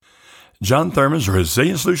John Thurman's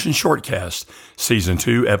Resilient Solutions Shortcast, Season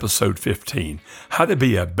 2, Episode 15, How to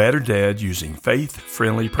Be a Better Dad Using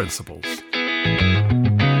Faith-Friendly Principles.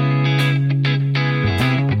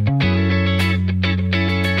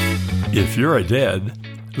 If you're a dad,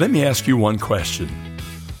 let me ask you one question.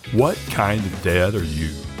 What kind of dad are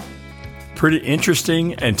you? Pretty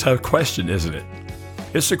interesting and tough question, isn't it?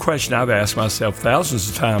 It's a question I've asked myself thousands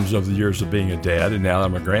of times over the years of being a dad, and now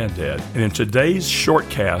I'm a granddad. And in today's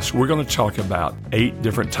shortcast, we're going to talk about 8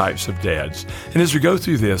 different types of dads. And as we go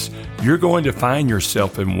through this, you're going to find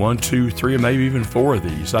yourself in 1, 2, 3, or maybe even 4 of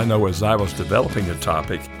these. I know as I was developing the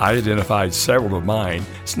topic, I identified several of mine.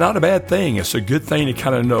 It's not a bad thing. It's a good thing to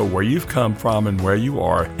kind of know where you've come from and where you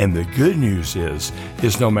are. And the good news is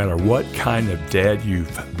no matter what kind of dad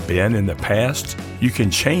you've been in the past, you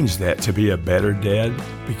can change that to be a better dad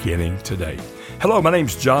beginning today. Hello, my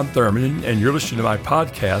name's John Thurman, and you're listening to my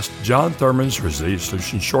podcast, John Thurman's Resilient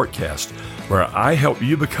Solutions Shortcast, where I help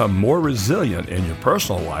you become more resilient in your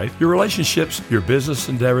personal life, your relationships, your business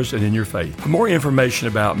endeavors, and in your faith. For more information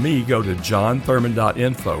about me, go to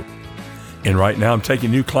johnthurman.info. And right now, I'm taking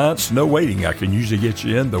new clients, no waiting. I can usually get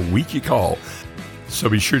you in the week you call. So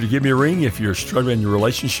be sure to give me a ring if you're struggling in your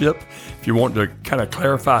relationship, if you want to kind of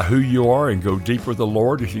clarify who you are and go deeper with the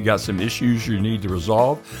Lord, if you got some issues you need to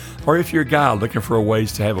resolve, or if you're a guy looking for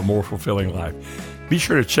ways to have a more fulfilling life. Be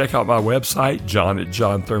sure to check out my website,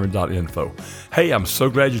 john@johnthurman.info. Hey, I'm so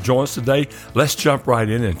glad you joined us today. Let's jump right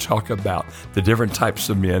in and talk about the different types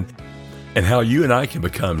of men and how you and I can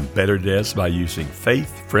become better dads by using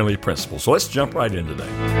faith-friendly principles. So let's jump right in today.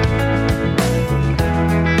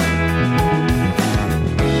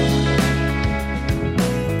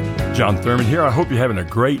 John Thurman here. I hope you're having a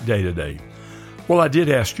great day today. Well, I did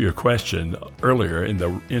ask you a question earlier in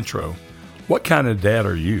the intro. What kind of dad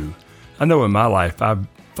are you? I know in my life I've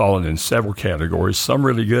fallen in several categories, some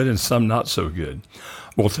really good and some not so good.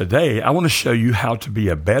 Well, today I want to show you how to be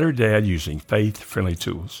a better dad using faith-friendly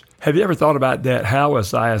tools. Have you ever thought about that? How,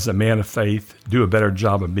 as a man of faith, do a better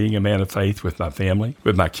job of being a man of faith with my family,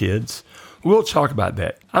 with my kids? We'll talk about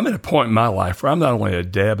that. I'm at a point in my life where I'm not only a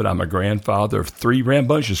dad, but I'm a grandfather of 3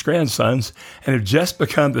 rambunctious grandsons and have just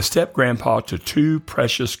become the step-grandpa to 2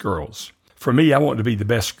 precious girls. For me, I want to be the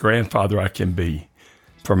best grandfather I can be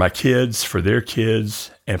for my kids, for their kids,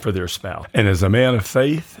 and for their spouse. And as a man of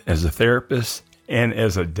faith, as a therapist, and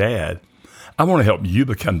as a dad, I want to help you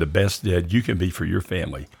become the best dad you can be for your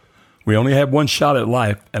family. We only have one shot at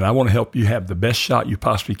life, and I want to help you have the best shot you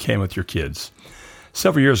possibly can with your kids.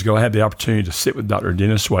 Several years ago, I had the opportunity to sit with Dr.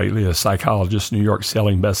 Dennis Waitley, a psychologist, New York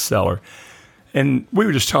selling bestseller. And we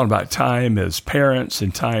were just talking about time as parents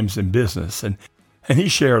and times in business. And he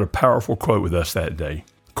shared a powerful quote with us that day.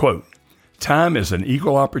 Quote, "Time is an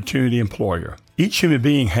equal opportunity employer. Each human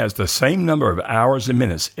being has the same number of hours and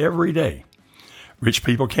minutes every day. Rich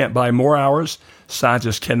people can't buy more hours.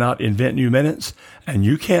 Scientists cannot invent new minutes. And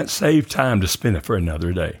you can't save time to spend it for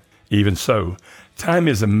another day. Even so, time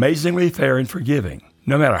is amazingly fair and forgiving.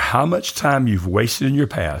 No matter how much time you've wasted in your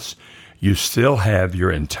past, you still have your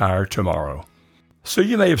entire tomorrow." So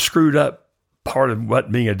you may have screwed up part of what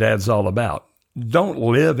being a dad's all about. Don't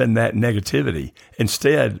live in that negativity.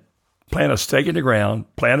 Instead, plant a stake in the ground,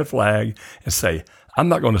 plant a flag, and say, I'm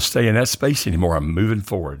not going to stay in that space anymore. I'm moving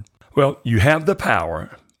forward. Well, you have the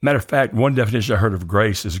power. Matter of fact, one definition I heard of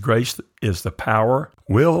grace is the power,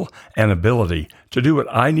 will, and ability to do what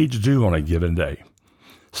I need to do on a given day.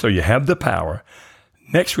 So you have the power.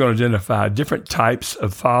 Next, we're going to identify different types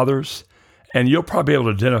of fathers, and you'll probably be able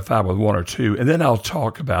to identify with 1 or 2. And then I'll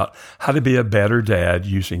talk about how to be a better dad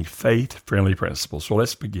using faith-friendly principles. So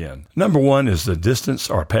let's begin. Number 1 is the distance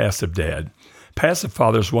or passive dad. Passive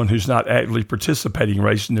father is one who's not actively participating in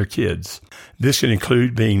raising their kids. This can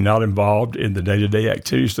include being not involved in the day-to-day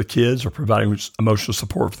activities of the kids or providing emotional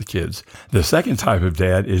support for the kids. The second type of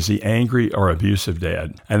dad is the angry or abusive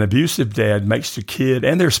dad. An abusive dad makes the kid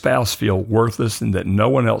and their spouse feel worthless and that no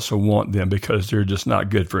one else will want them because they're just not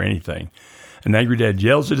good for anything. An angry dad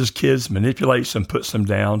yells at his kids, manipulates them, puts them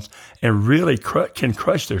down, and really can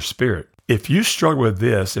crush their spirit. If you struggle with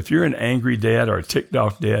this, if you're an angry dad or a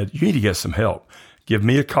ticked-off dad, you need to get some help. Give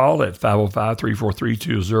me a call at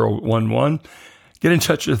 505-343-2011. Get in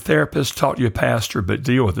touch with a therapist, talk to your pastor, but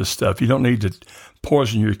deal with this stuff. You don't need to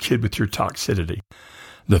poison your kid with your toxicity.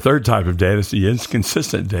 The third type of dad is the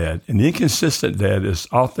inconsistent dad, and the inconsistent dad is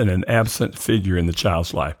often an absent figure in the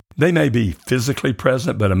child's life. They may be physically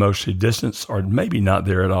present but emotionally distant or maybe not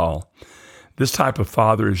there at all. This type of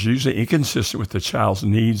father is usually inconsistent with the child's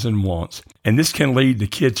needs and wants, and this can lead the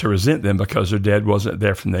kid to resent them because their dad wasn't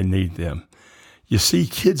there when they need them. You see,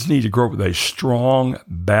 kids need to grow up with a strong,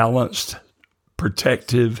 balanced,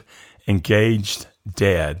 protective, engaged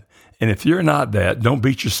dad. And if you're not that, don't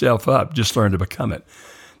beat yourself up. Just learn to become it.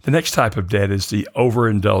 The next type of dad is the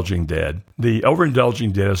overindulging dad. The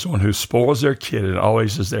overindulging dad is the one who spoils their kid and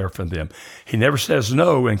always is there for them. He never says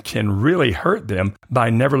no and can really hurt them by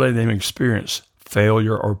never letting them experience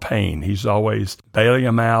failure or pain. He's always bailing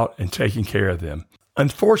them out and taking care of them.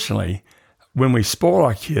 Unfortunately, when we spoil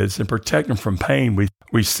our kids and protect them from pain,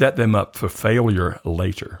 we set them up for failure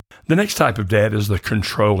later. The next type of dad is the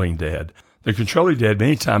controlling dad. The controlling dad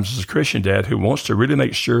many times is a Christian dad who wants to really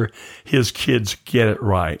make sure his kids get it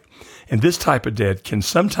right. And this type of dad can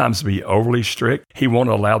sometimes be overly strict. He won't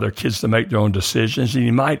allow their kids to make their own decisions, and he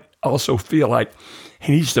might also feel like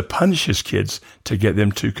he needs to punish his kids to get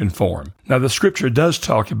them to conform. Now, the scripture does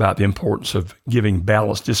talk about the importance of giving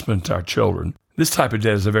balanced discipline to our children. This type of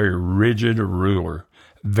dad is a very rigid ruler,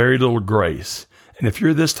 very little grace. And if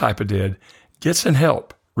you're this type of dad, get some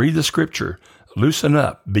help. Read the scripture. Loosen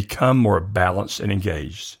up, become more balanced and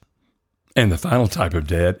engaged. And the final type of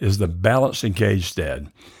dad is the balanced, engaged dad.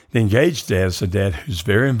 The engaged dad is a dad who's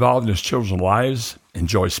very involved in his children's lives,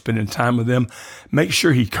 enjoys spending time with them, makes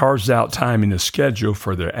sure he carves out time in his schedule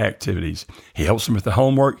for their activities. He helps them with the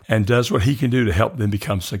homework and does what he can do to help them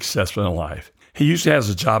become successful in life. He usually has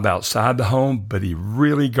a job outside the home, but he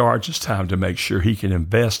really guards his time to make sure he can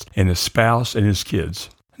invest in his spouse and his kids.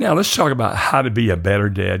 Now, let's talk about how to be a better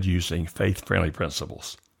dad using faith-friendly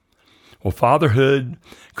principles. Well, fatherhood,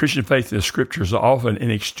 Christian faith, and the scriptures are often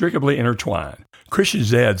inextricably intertwined. Christian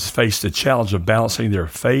dads face the challenge of balancing their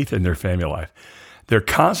faith and their family life. They're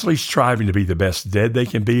constantly striving to be the best dad they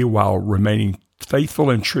can be while remaining faithful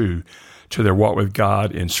and true to their walk with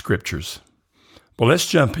God in scriptures. Well, let's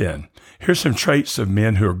jump in. Here's some traits of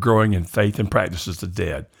men who are growing in faith and practice as a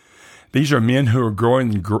dad. These are men who are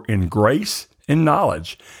growing in grace, in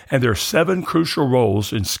knowledge, and there are 7 crucial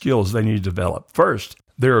roles and skills they need to develop. First,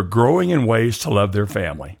 they are growing in ways to love their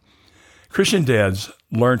family. Christian dads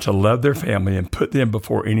learn to love their family and put them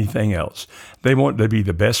before anything else. They want to be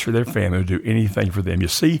the best for their family, do anything for them. You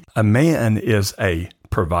see, a man is a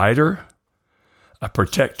provider, a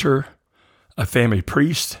protector, a family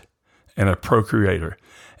priest, and a procreator.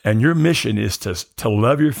 And your mission is to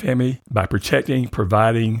love your family by protecting,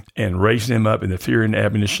 providing, and raising them up in the fear and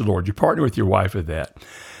admonition of the Lord. You partner with your wife with that.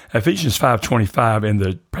 Ephesians 5:25 in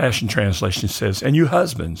the Passion Translation says, "And you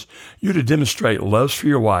husbands, you to demonstrate love for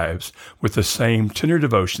your wives with the same tender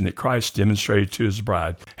devotion that Christ demonstrated to his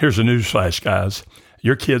bride." Here's a newsflash, guys.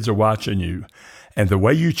 Your kids are watching you. And the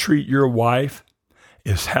way you treat your wife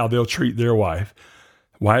is how they'll treat their wife.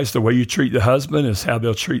 Wives, the way you treat the husband is how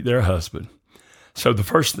they'll treat their husband. So the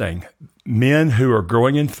first thing, men who are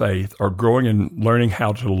growing in faith are growing and learning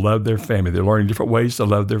how to love their family. They're learning different ways to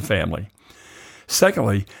love their family.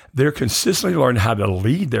 Secondly, they're consistently learning how to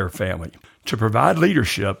lead their family. To provide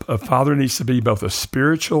leadership, a father needs to be both a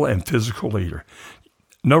spiritual and physical leader.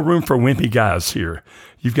 No room for wimpy guys here.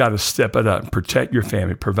 You've got to step it up, protect your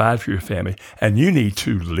family, provide for your family, and you need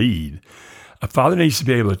to lead. A father needs to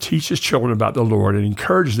be able to teach his children about the Lord and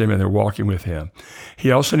encourage them in their walking with him.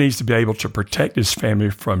 He also needs to be able to protect his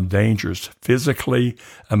family from dangers physically,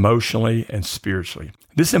 emotionally, and spiritually.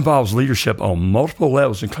 This involves leadership on multiple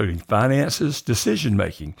levels, including finances,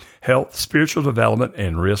 decision-making, health, spiritual development,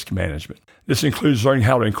 and risk management. This includes learning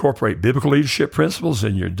how to incorporate biblical leadership principles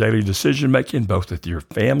in your daily decision-making, both with your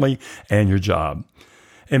family and your job.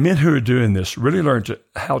 And men who are doing this really learn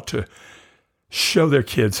how to show their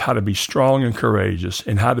kids how to be strong and courageous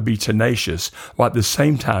and how to be tenacious while at the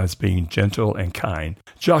same time as being gentle and kind.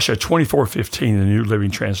 Joshua 24:15 in the New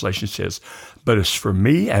Living Translation says, "But as for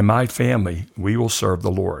me and my family, we will serve the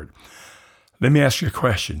Lord." Let me ask you a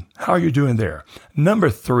question. How are you doing there? Number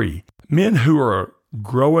 3, men who are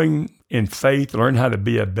growing in faith, learn how to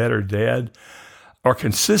be a better dad, are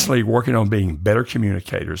consistently working on being better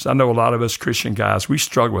communicators. I know a lot of us Christian guys, we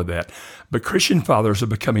struggle with that, but Christian fathers are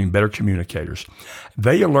becoming better communicators.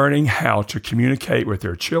 They are learning how to communicate with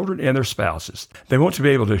their children and their spouses. They want to be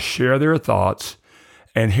able to share their thoughts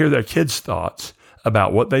and hear their kids' thoughts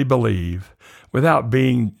about what they believe without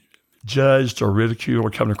being judged or ridiculed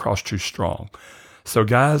or coming across too strong. So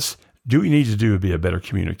guys, do what you need to do to be a better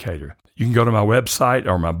communicator. You can go to my website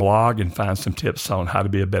or my blog and find some tips on how to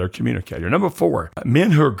be a better communicator. Number 4,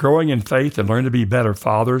 men who are growing in faith and learn to be better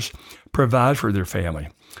fathers provide for their family.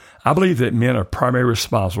 I believe that men are primarily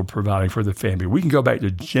responsible for providing for the family. We can go back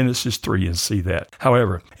to Genesis 3 and see that.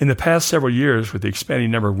 However, in the past several years, with the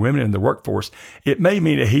expanding number of women in the workforce, it may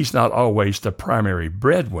mean that he's not always the primary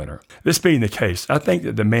breadwinner. This being the case, I think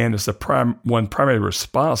that the man is the one primarily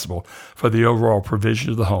responsible for the overall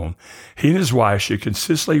provision of the home. He and his wife should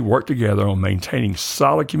consistently work together on maintaining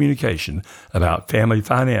solid communication about family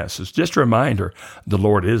finances. Just a reminder, the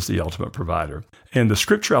Lord is the ultimate provider. And the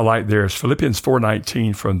scripture I like there is Philippians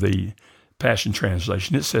 4:19 from the Passion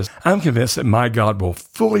Translation. It says, I'm convinced that my God will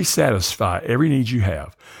fully satisfy every need you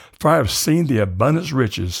have, for I have seen the abundant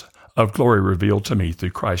riches of glory revealed to me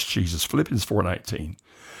through Christ Jesus. Philippians 4:19.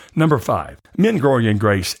 Number 5, men growing in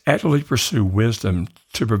grace actively pursue wisdom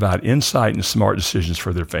to provide insight and smart decisions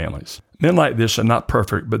for their families. Men like this are not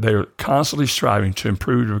perfect, but they are constantly striving to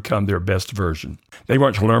improve to become their best version. They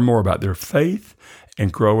want to learn more about their faith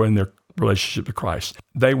and grow in their relationship with Christ.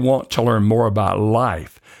 They want to learn more about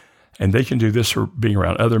life, and they can do this for being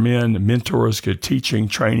around other men, mentors, good teaching,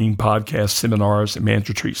 training, podcasts, seminars, and man's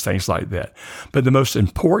retreats, things like that. But the most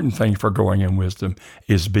important thing for growing in wisdom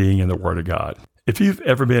is being in the Word of God. If you've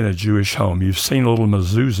ever been in a Jewish home, you've seen a little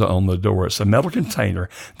mezuzah on the door. It's a metal container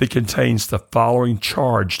that contains the following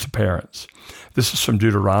charge to parents. This is from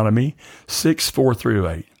Deuteronomy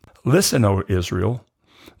 6:4-8. Listen, O Israel,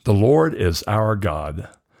 the Lord is our God,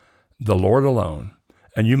 the Lord alone,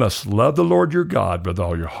 and you must love the Lord your God with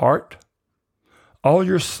all your heart, all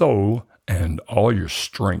your soul, and all your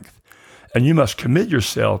strength. And you must commit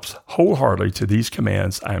yourselves wholeheartedly to these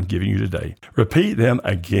commands I am giving you today. Repeat them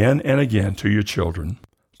again and again to your children.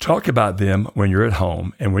 Talk about them when you're at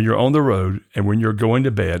home and when you're on the road and when you're going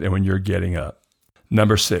to bed and when you're getting up.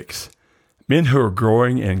 Number 6, men who are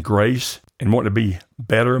growing in grace and want to be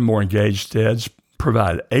better, more engaged dads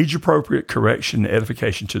provide age-appropriate correction and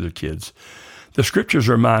edification to their kids. The scriptures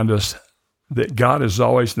remind us that God is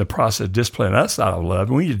always in the process of disciplining us out of love,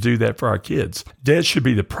 and we need to do that for our kids. Dads should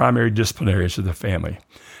be the primary disciplinarians of the family.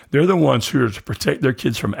 They're the ones who are to protect their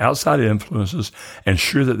kids from outside influences and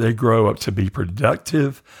ensure that they grow up to be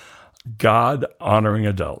productive, God-honoring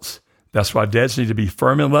adults. That's why dads need to be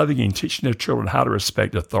firm and loving and teaching their children how to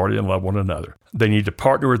respect authority and love one another. They need to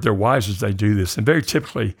partner with their wives as they do this, and very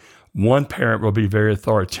typically, one parent will be very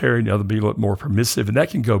authoritarian, the other will be a little more permissive, and that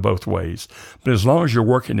can go both ways. But as long as you're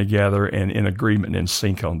working together and in agreement and in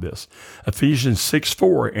sync on this. Ephesians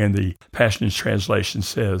 6:4 in the Passion Translation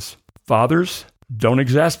says, Fathers, don't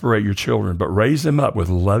exasperate your children, but raise them up with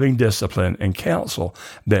loving discipline and counsel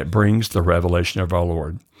that brings the revelation of our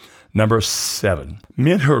Lord. Number 7,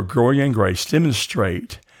 men who are growing in grace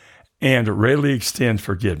demonstrate and readily extend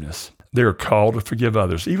forgiveness. They are called to forgive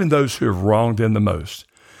others, even those who have wronged them the most.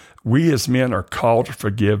 We as men are called to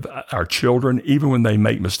forgive our children even when they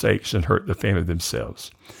make mistakes and hurt the family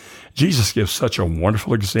themselves. Jesus gives such a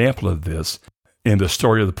wonderful example of this in the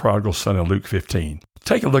story of the prodigal son in Luke 15.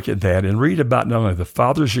 Take a look at that and read about not only the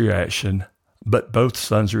father's reaction, but both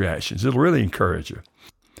sons' reactions. It'll really encourage you.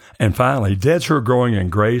 And finally, dads who are growing in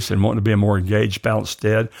grace and want to be a more engaged, balanced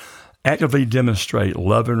dad actively demonstrate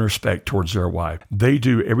love and respect towards their wife. They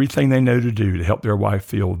do everything they know to do to help their wife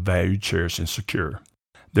feel valued, cherished, and secure.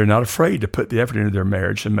 They're not afraid to put the effort into their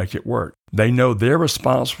marriage and make it work. They know they're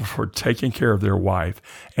responsible for taking care of their wife,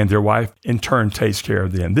 and their wife in turn takes care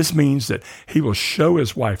of them. This means that he will show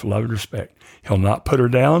his wife love and respect. He'll not put her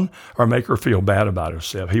down or make her feel bad about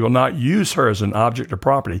herself. He will not use her as an object of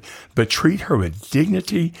property, but treat her with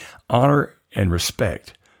dignity, honor, and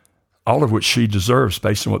respect, all of which she deserves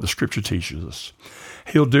based on what the scripture teaches us.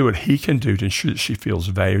 He'll do what he can do to ensure that she feels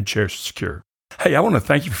valued, cherished, and secure. Hey, I want to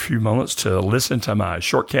thank you for a few moments to listen to my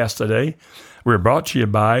shortcast today. We're brought to you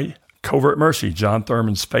by Covert Mercy, John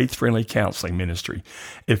Thurman's faith-friendly counseling ministry.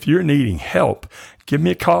 If you're needing help, give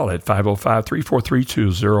me a call at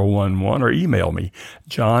 505-343-2011 or email me,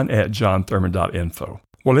 john@johnthurman.info.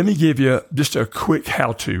 Well, let me give you just a quick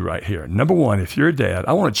how-to right here. Number 1, if you're a dad,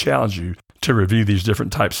 I want to challenge you to review these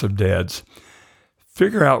different types of dads.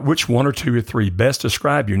 Figure out which 1 or 2 or 3 best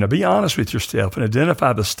describe you. Now, be honest with yourself and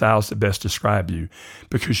identify the styles that best describe you,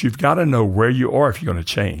 because you've got to know where you are if you're going to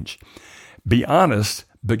change. Be honest,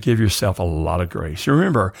 but give yourself a lot of grace.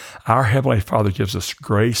 Remember, our Heavenly Father gives us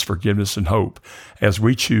grace, forgiveness, and hope as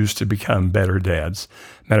we choose to become better dads.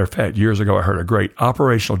 Matter of fact, years ago, I heard a great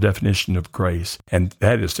operational definition of grace, and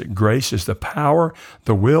that is that grace is the power,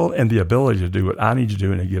 the will, and the ability to do what I need to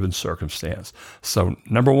do in a given circumstance. So,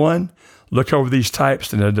 number 1, Look over these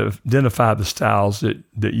types and identify the styles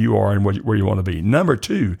that you are and where you want to be. Number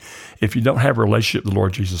 2, if you don't have a relationship with the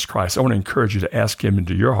Lord Jesus Christ, I want to encourage you to ask him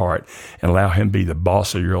into your heart and allow him to be the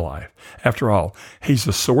boss of your life. After all, he's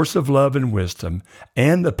the source of love and wisdom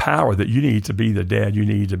and the power that you need to be the dad you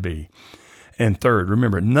need to be. And third,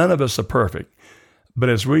 remember, none of us are perfect. But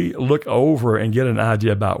as we look over and get an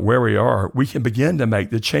idea about where we are, we can begin to make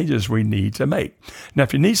the changes we need to make. Now,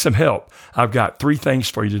 if you need some help, I've got 3 things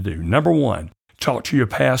for you to do. Number 1, talk to your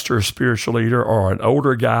pastor or spiritual leader or an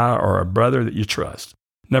older guy or a brother that you trust.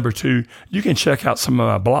 Number 2, you can check out some of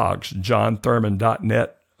my blogs,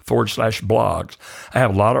 johnthurman.net/blogs. I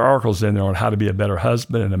have a lot of articles in there on how to be a better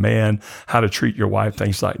husband and a man, how to treat your wife,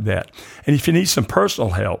 things like that. And if you need some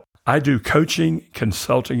personal help, I do coaching,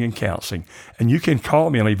 consulting, and counseling. And you can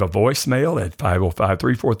call me and leave a voicemail at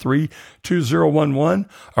 505-343-2011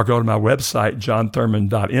 or go to my website,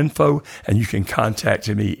 johnthurman.info, and you can contact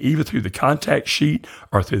me either through the contact sheet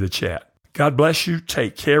or through the chat. God bless you.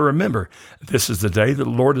 Take care. Remember, this is the day that the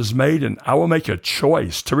Lord has made, and I will make a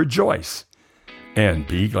choice to rejoice and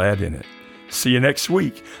be glad in it. See you next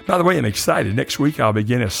week. By the way, I'm excited. Next week, I'll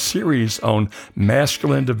begin a series on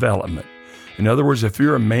masculine development. In other words, if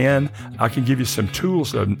you're a man, I can give you some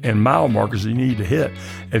tools and mile markers that you need to hit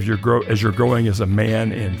as you're growing as a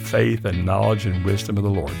man in faith and knowledge and wisdom of the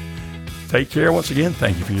Lord. Take care. Once again,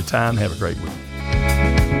 thank you for your time. Have a great week.